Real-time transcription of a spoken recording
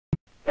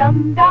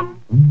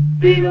Tweedle-dum-dum,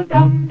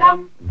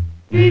 tweedle-dum-dum,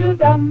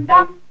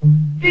 tweedle-dum-dum,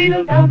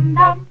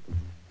 tweedle-dum-dum.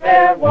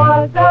 There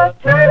was a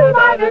turtle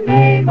by the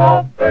name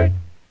of Bert,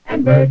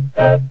 and Bert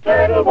the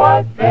turtle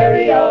was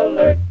very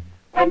alert.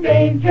 When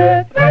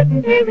danger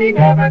threatened him, he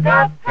never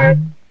got hurt.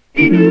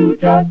 He knew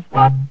just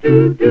what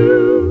to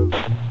do.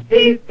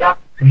 He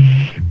ducked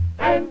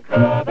and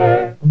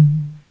covered,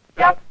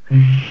 ducked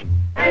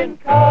and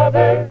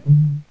covered.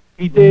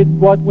 He did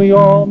what we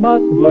all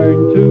must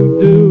learn to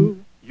do.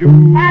 You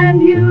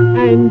and you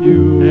and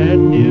you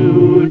and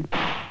you.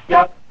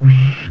 Duck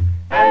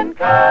and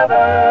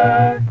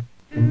cover.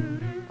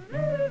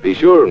 Be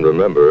sure and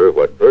remember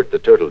what Bert the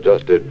Turtle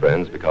just did,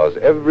 friends, because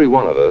every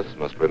one of us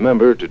must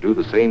remember to do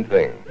the same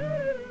thing.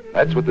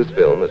 That's what this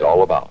film is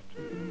all about.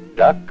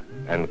 Duck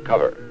and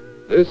cover.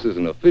 This is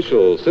an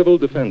official civil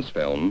defense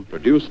film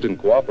produced in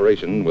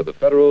cooperation with the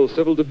Federal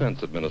Civil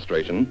Defense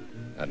Administration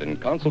and in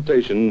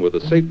consultation with the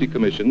Safety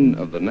Commission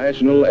of the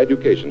National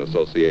Education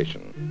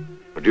Association.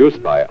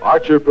 Produced by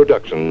Archer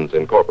Productions,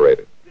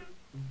 Incorporated.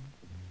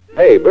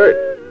 Hey,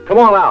 Bert, come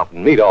on out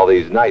and meet all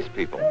these nice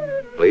people,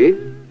 please.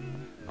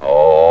 Oh,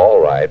 all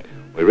right.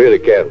 We really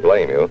can't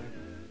blame you.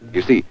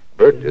 You see,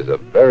 Bert is a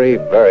very,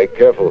 very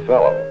careful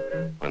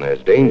fellow. When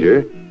there's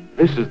danger,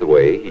 this is the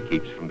way he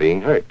keeps from being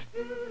hurt.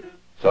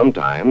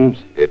 Sometimes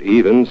it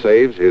even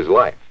saves his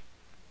life.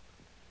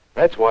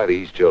 That's why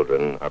these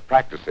children are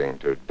practicing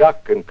to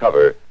duck and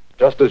cover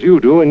just as you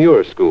do in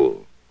your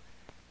school.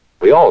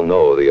 We all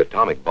know the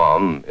atomic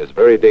bomb is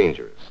very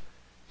dangerous.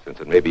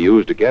 Since it may be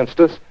used against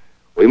us,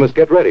 we must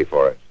get ready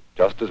for it,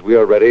 just as we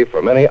are ready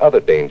for many other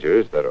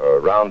dangers that are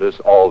around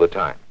us all the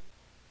time.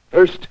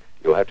 First,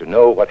 you'll have to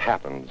know what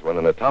happens when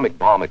an atomic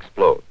bomb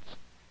explodes.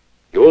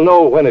 You will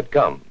know when it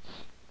comes.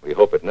 We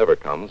hope it never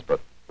comes, but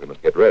we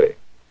must get ready.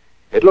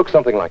 It looks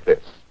something like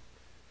this.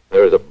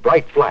 There is a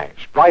bright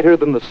flash, brighter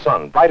than the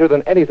sun, brighter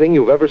than anything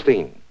you've ever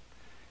seen.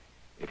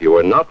 If you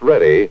were not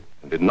ready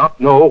and did not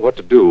know what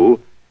to do,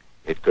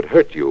 it could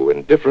hurt you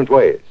in different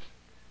ways.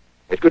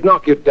 It could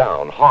knock you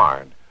down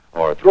hard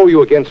or throw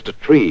you against a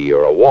tree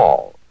or a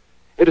wall.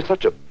 It is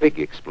such a big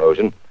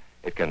explosion,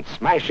 it can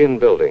smash in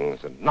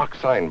buildings and knock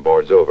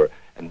signboards over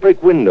and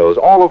break windows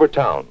all over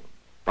town.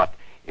 But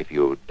if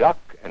you duck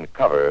and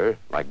cover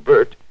like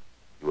Bert,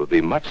 you will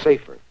be much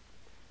safer.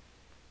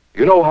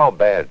 You know how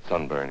bad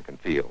sunburn can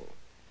feel.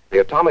 The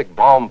atomic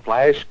bomb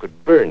flash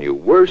could burn you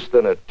worse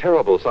than a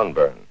terrible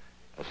sunburn,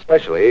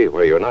 especially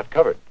where you're not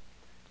covered.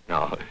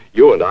 Now,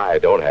 you and I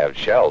don't have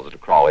shells to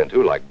crawl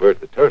into like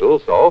Bert the Turtle,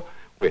 so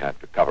we have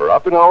to cover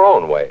up in our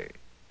own way.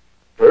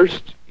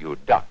 First, you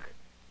duck,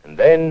 and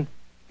then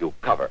you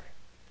cover.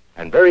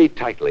 And very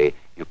tightly,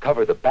 you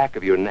cover the back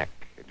of your neck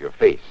and your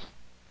face.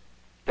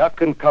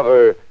 Duck and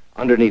cover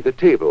underneath a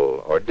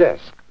table or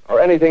desk or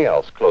anything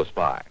else close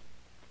by.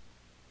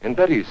 In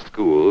Betty's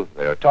school,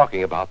 they are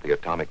talking about the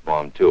atomic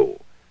bomb, too.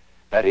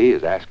 Betty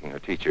is asking her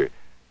teacher,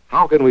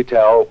 how can we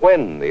tell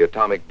when the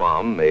atomic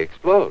bomb may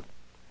explode?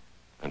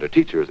 And her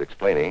teacher is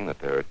explaining that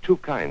there are two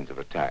kinds of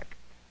attack,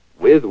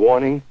 with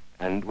warning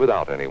and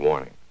without any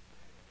warning.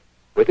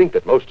 We think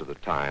that most of the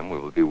time we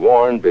will be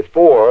warned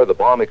before the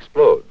bomb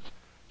explodes,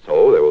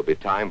 so there will be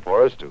time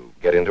for us to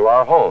get into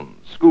our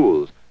homes,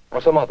 schools,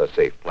 or some other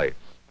safe place.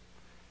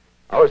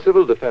 Our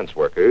civil defense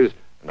workers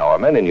and our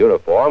men in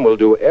uniform will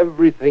do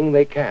everything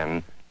they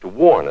can to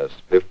warn us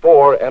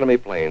before enemy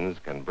planes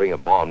can bring a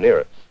bomb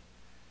near us.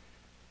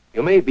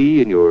 You may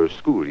be in your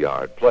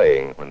schoolyard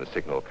playing when the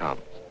signal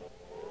comes.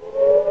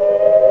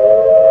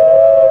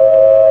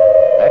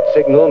 That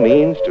signal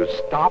means to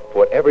stop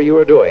whatever you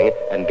are doing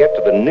and get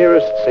to the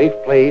nearest safe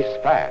place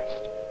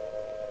fast.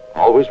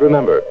 Always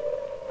remember,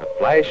 the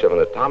flash of an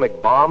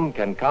atomic bomb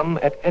can come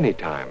at any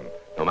time,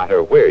 no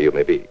matter where you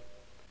may be.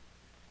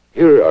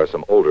 Here are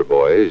some older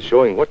boys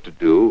showing what to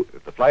do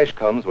if the flash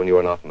comes when you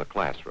are not in the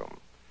classroom.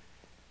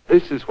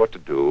 This is what to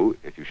do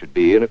if you should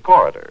be in a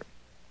corridor.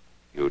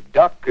 You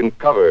duck and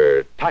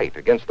cover tight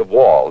against the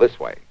wall this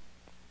way.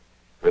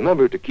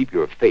 Remember to keep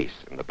your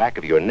face and the back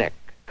of your neck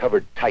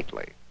covered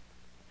tightly.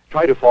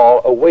 Try to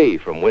fall away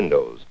from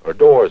windows or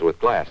doors with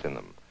glass in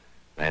them.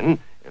 Then,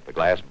 if the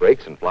glass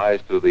breaks and flies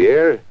through the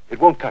air, it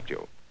won't cut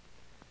you.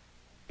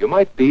 You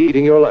might be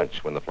eating your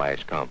lunch when the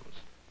flash comes.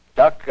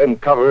 Duck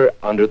and cover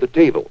under the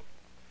table.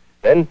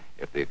 Then,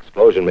 if the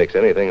explosion makes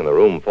anything in the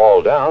room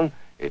fall down,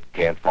 it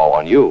can't fall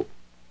on you.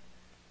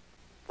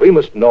 We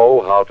must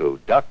know how to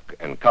duck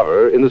and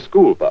cover in the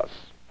school bus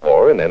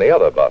or in any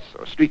other bus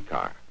or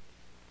streetcar.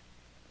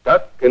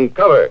 Duck and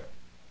cover.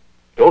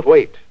 Don't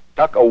wait.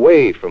 Duck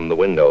away from the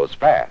windows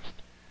fast.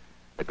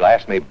 The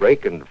glass may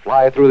break and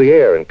fly through the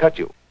air and cut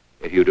you.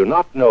 If you do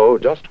not know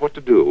just what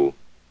to do,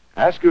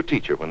 ask your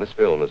teacher when this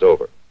film is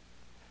over.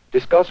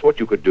 Discuss what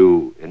you could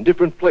do in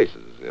different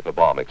places if a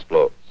bomb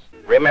explodes.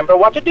 Remember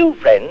what to do,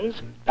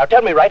 friends. Now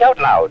tell me right out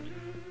loud.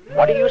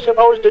 What are you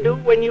supposed to do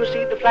when you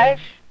see the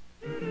flash?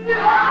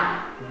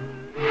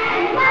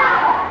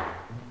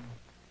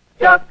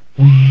 Duck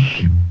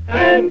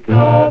and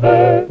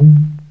cover.